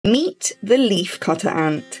Meet the leafcutter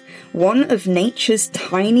ant, one of nature's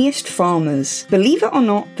tiniest farmers. Believe it or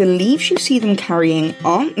not, the leaves you see them carrying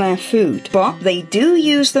aren't their food, but they do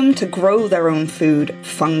use them to grow their own food,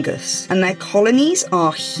 fungus. And their colonies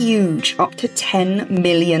are huge, up to 10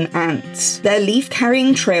 million ants. Their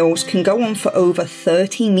leaf-carrying trails can go on for over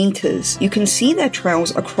 30 meters. You can see their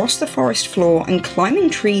trails across the forest floor and climbing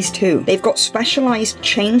trees too. They've got specialized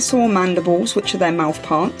chainsaw mandibles, which are their mouth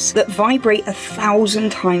parts, that vibrate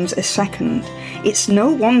 1,000 times a second. It's no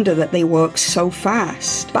wonder that they work so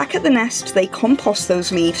fast. Back at the nest, they compost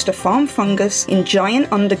those leaves to farm fungus in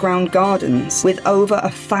giant underground gardens with over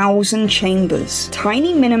 1,000 chambers.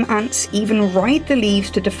 Tiny minim ants even ride the leaves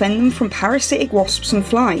to defend them from parasitic wasps and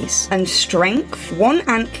flies. And strength? One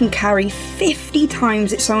ant can carry 50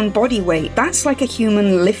 times its own body weight. That's like a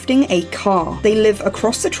human lifting a car. They live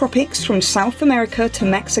across the tropics from South America to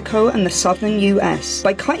Mexico and the southern US.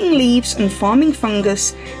 By cutting leaves and farming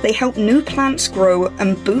fungus, they help new plants grow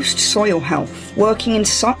and boost soil health. Working in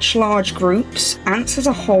such large groups, ants as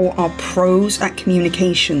a whole are pros at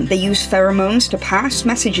communication. They use pheromones to pass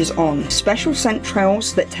messages on, special scent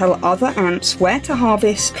trails that tell other ants where to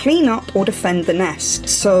harvest, clean up, or defend the nest.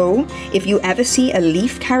 So, if you ever see a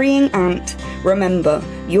leaf-carrying ant, remember,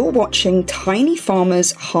 you're watching tiny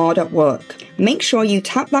farmers hard at work. Make sure you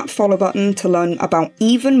tap that follow button to learn about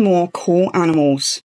even more cool animals.